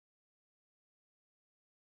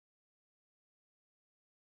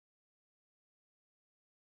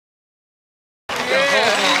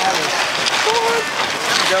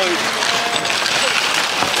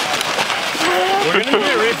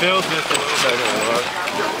Phil's missed a little bit of luck.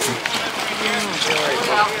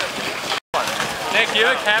 Nick, you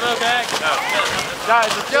have a camo bag? No. Guys,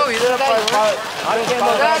 it's Joey. That's not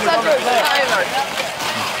good.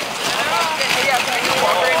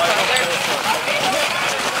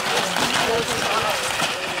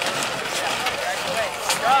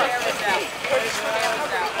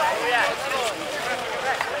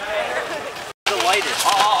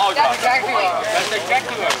 That's exactly what. That's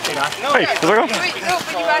exactly what. Hey, does it go? Wait, no,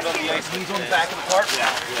 but you asked me. He's on the back of the cart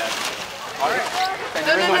now. No.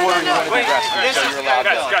 Wait, this is allowed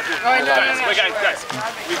to. Wait, guys.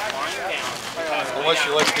 Unless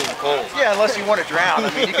you like being cold. Yeah, unless you want to drown. I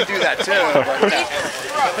mean, you can do that too.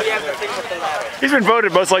 He's been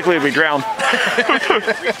voted most likely to be drowned.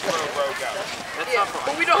 Yeah,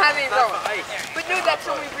 but we don't have any rowing. But no, that's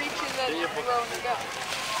when we reach and then row and go.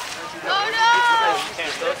 Oh no!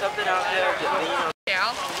 Throw something out there.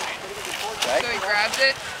 Down. So he grabs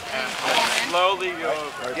it and pulls him in. Slowly go.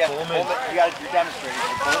 Yeah, pull it. You're demonstrating.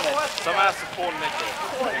 Pull him in. Someone has to pull Nick in.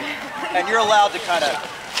 And you're allowed to kind of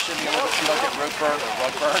shimmy a little bit so you don't get rope burn or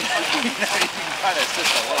rug burn. You can kind of assist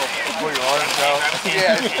a little bit. Pull your arms out.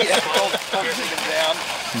 Yeah. Pull him down.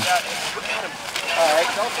 All right.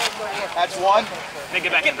 That's one. Nick,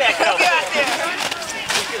 get back. Get back there.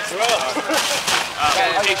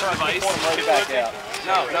 Right back out.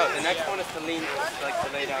 No, the next one is to lean, like to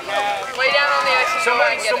lay down. Lay down on the ice.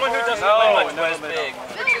 Someone who doesn't play much was big.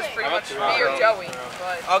 Which is pretty much me or Joey.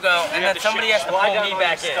 But I'll go, and then somebody has to pull me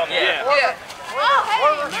back in. Yeah. yeah.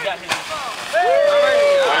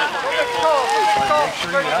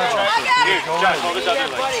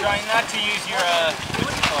 Try not to use your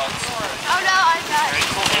Oh no, I got it.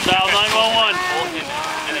 Dial 911.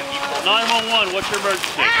 911, what's your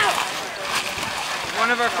emergency? One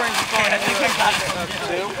of our friends is calling. And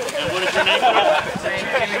what is your name?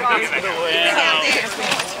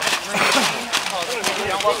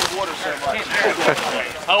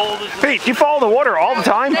 How old is this? Pete, you fall in the water all the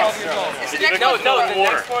time? No, the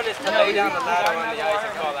next one is to lay down the ladder on the ice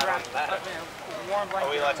and call that on the ladder.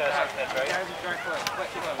 Are we allowed to have that, right?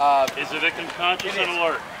 Is the victim conscious and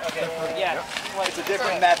alert? Okay. Yes. It's a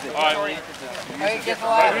different method. All right. Get the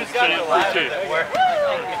ladder. Who's got it?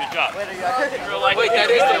 Good job. Wait,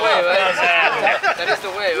 that is the way, right? That is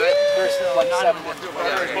the way, right? There's like 7 different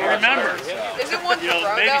ways. But remember, Is it one you know,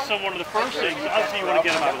 maybe one of the first things, obviously you want to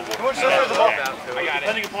get them out of the water.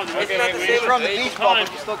 Depending upon the He's from the beach ball,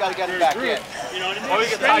 but you still got to get him back in. You know what I mean? Or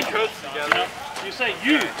you can tie coats together. You say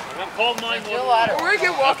you, call 911. Or we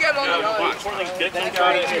can walk out on the ice. Before they get them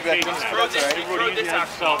started, everybody usually has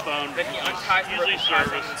a cell phone, usually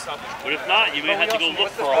service. But if not, you may have to go look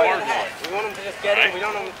for a hard one. We want them to just get in. We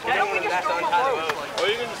don't want them to have to untie the rope. Or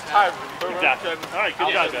you can just tie them. Exactly. All right, good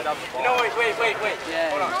job, guys. You know, wait.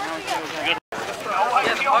 Hold on.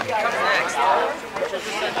 Yeah, the bucket comes next. This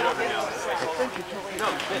is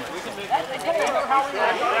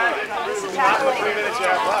happening. 3 minutes you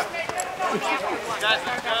have left. Guys,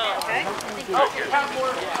 go. Okay.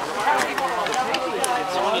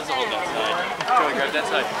 Someone needs to hold that side. Go grab that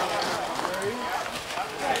side.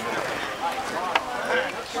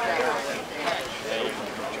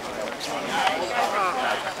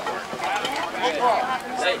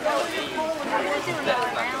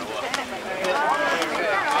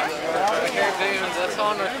 That's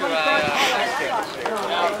on or should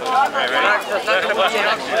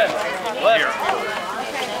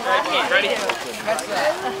Ready?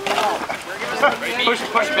 Push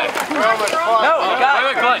back. No, you got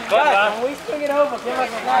it. Glenn. When we swing it over, give us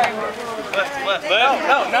a flag. Lift.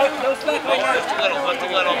 No slack. Lift a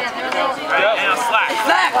little. And a slack.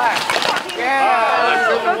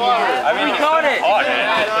 Yeah. I mean, we caught it.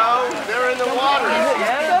 They're in the water.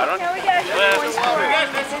 I don't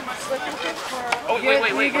Oh,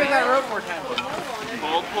 wait. Give that rope more time.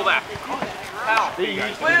 Pull back.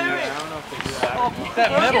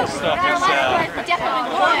 That metal stuff is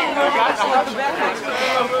Definitely one.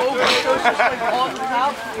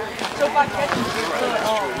 So if I catch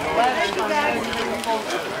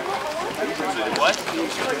What?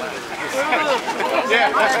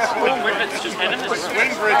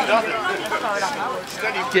 swing bridge doesn't.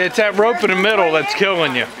 Yeah, it's that rope in the middle that's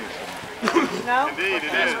killing you. Indeed,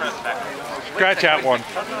 it is. Scratch that one.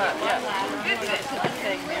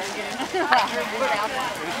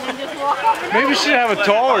 Maybe we should have a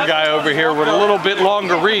taller guy over here with a little bit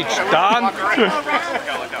longer reach. Don?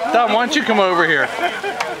 Don, why don't you come over here? We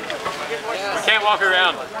can't walk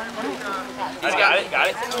around. He's got it.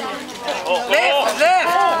 Oh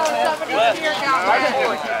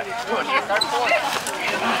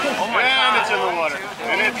my God. And it's in the water.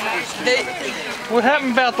 And it's What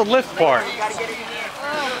happened about the lift part?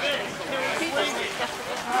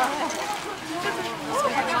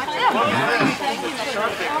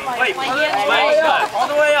 All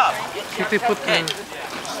the way up. Can't they put the...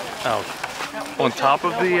 Oh. On top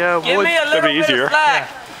of the Give wood? me a little That'd be bit easier. of slack.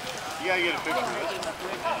 You gotta get a picture of this.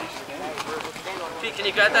 Pete, can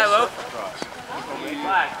you cut that rope?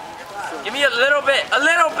 Give me a little bit, a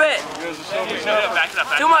little bit.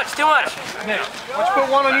 Too much, too much. Let's put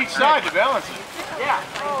one on each side to balance it.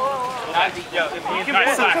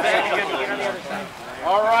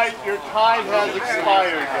 All right, your time has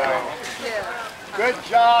expired, though. Good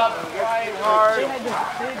job, trying hard.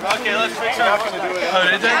 Okay, let's fix our. Not gonna do it. Oh,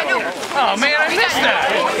 did they? Oh man, I missed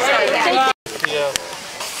that.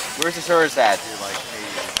 Where's the service at?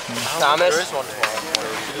 Thomas? There is one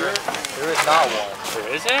tomorrow. There is not one.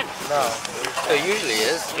 There isn't? No. There usually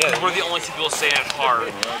is. Yeah, we're the only two people staying at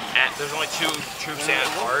Hart. And there's only 2 troops staying at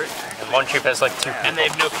Hart. And one troop has like 2 people. And they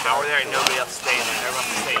have no power there and nobody else staying there. Everyone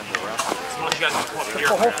has to stay here. So unless you guys can come up here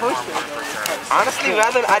for Honestly,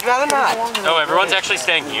 I'd rather not. Oh, everyone's actually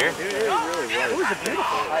staying here?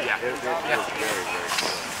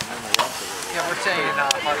 Yeah, we're saying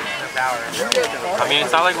Hart has no power. I mean,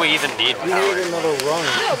 it's not like we even need power. I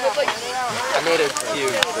made a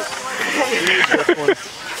cube.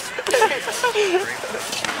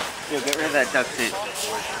 Yo, get rid of that duct tape.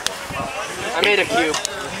 I made a cube.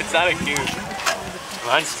 It's not a cube.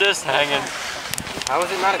 Mine's just hanging. How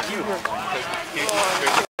is it not a cube? Oh,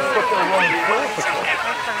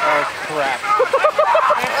 crap.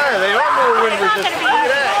 Hey, they are more wind resistant. Look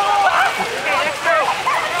at that.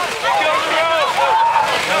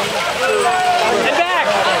 And back!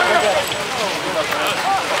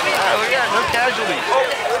 We got no casualties.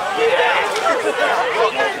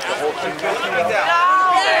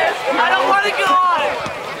 I don't want to go on.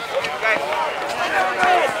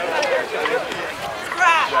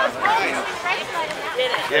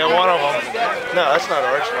 Yeah, one of them. No, that's not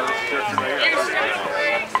ours. Oh,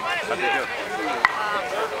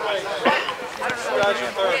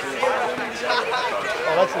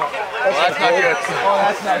 that's not good. Oh,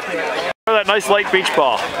 that's not good. That nice light beach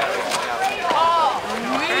ball.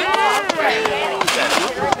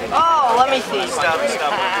 Oh, let me see. Stop.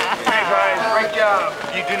 Great job.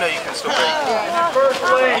 You do know you can still break. First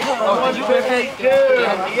place, 152.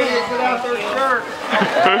 The idiot without their shirt.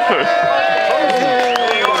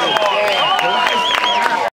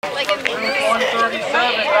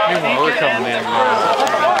 Meanwhile, we're coming in.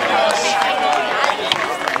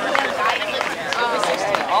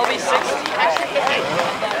 I'll be 60.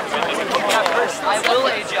 I will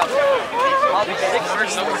age up. I'll be 60.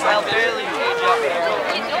 I'll barely age up.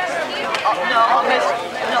 No, I'll miss.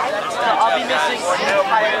 No, I'll be missing the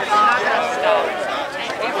entire.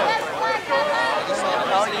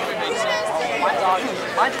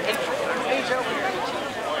 Mine's April.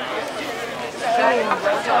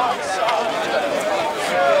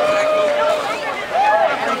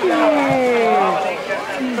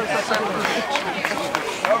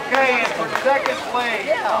 Okay, and for second place,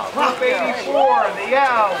 Group 84, the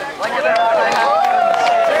Owls. Look at that.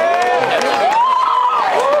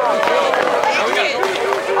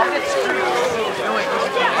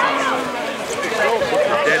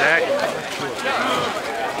 Dead act.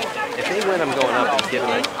 If they win, I'm going up and giving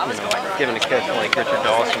a kiss to like Richard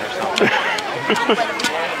Dawson or something.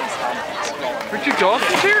 Richard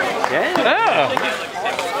Dawson's here? Yeah. Oh.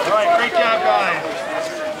 All right, great job, guys.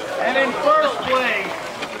 And in first place,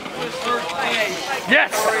 first place.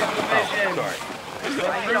 Yes!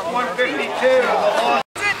 Group 152, the lost.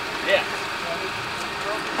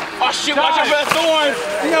 Oh shit, watch out for the thorns!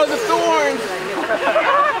 You know the thorns!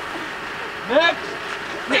 Next.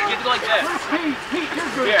 Nick, you have to go like this. Pete,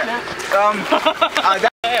 you're good at that.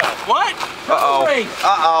 What? Uh-oh.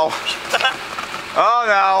 Uh-oh. Oh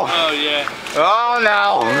no. Oh, yeah. Oh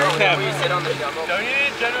no. Can we sit on the jumbo? Don't you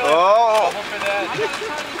need general Oh. for that?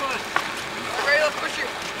 Right, let's push it.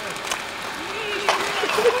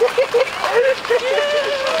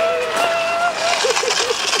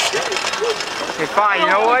 Okay, fine, you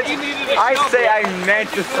know what? I say I meant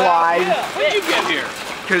to slide. When did you get here?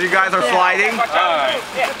 Because you guys are sliding. Alright.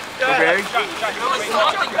 Okay. There's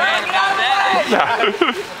nothing bad about that.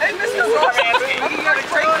 Hey, Mr. Romantic, you got a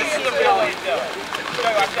great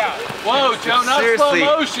Whoa, Joe, not Seriously.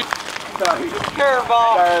 slow motion.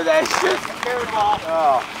 Curveball. That's just curveball.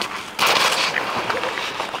 Oh.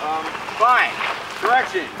 Fine.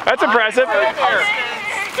 Correction. That's impressive.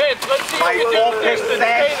 Vince, let's see My if you full can pitch do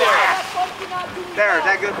sand this. flash. There, is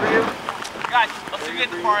that good for you? Guys, let's see if you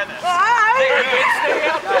get the bar of this. Don't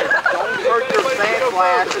hurt your sand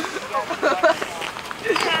flash.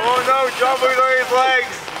 Oh no, Jumbo's on his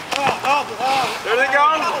legs. There they go.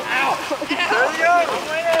 There they go.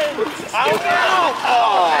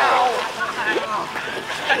 Oh.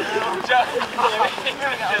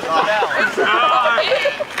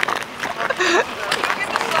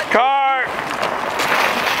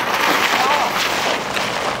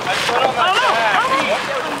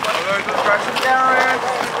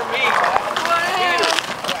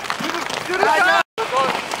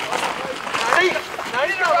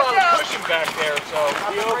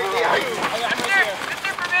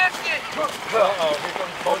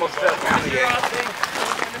 Almost set up on the game.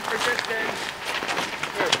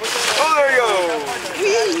 Oh, there you go.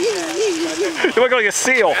 You look like a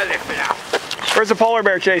seal. Where's the polar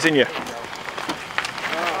bear chasing you?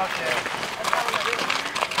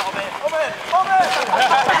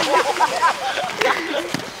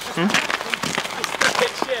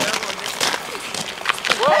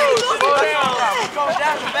 Whoa, slow down. It's going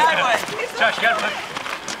down the bad way. Josh, you gotta put...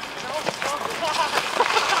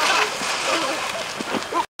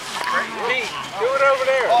 Pete, do it over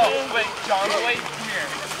there. Oh, wait, John, wait, come here.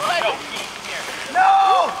 No, Pete, here.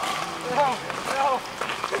 No!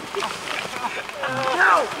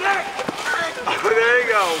 Nick! There you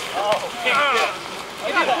go. That's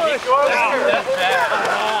bad.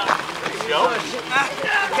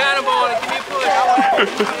 Cannonball, give me a push.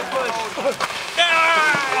 Give me a push.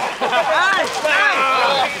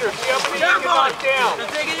 Down. I'm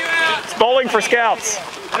taking you out. It's bowling for scouts.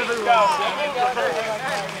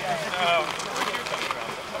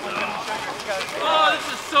 Oh, this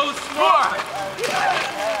is so smart.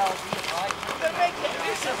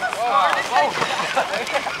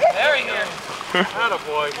 There he is.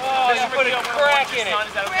 Attaboy. Oh, you put a crack in it.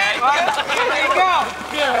 Is that okay? There you go.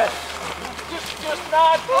 Just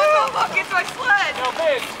not. Look, it's my sled. No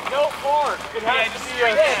big, no horn. It has to be a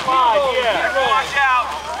Yeah, slide, yeah. watch out.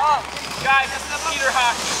 Guys, this is a Peter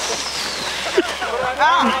hockey.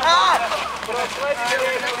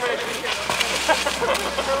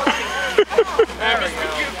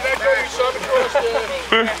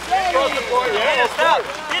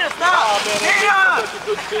 Stop.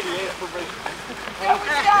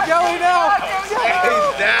 Joey, no.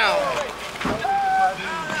 He's down.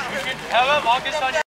 Have a Marcus on your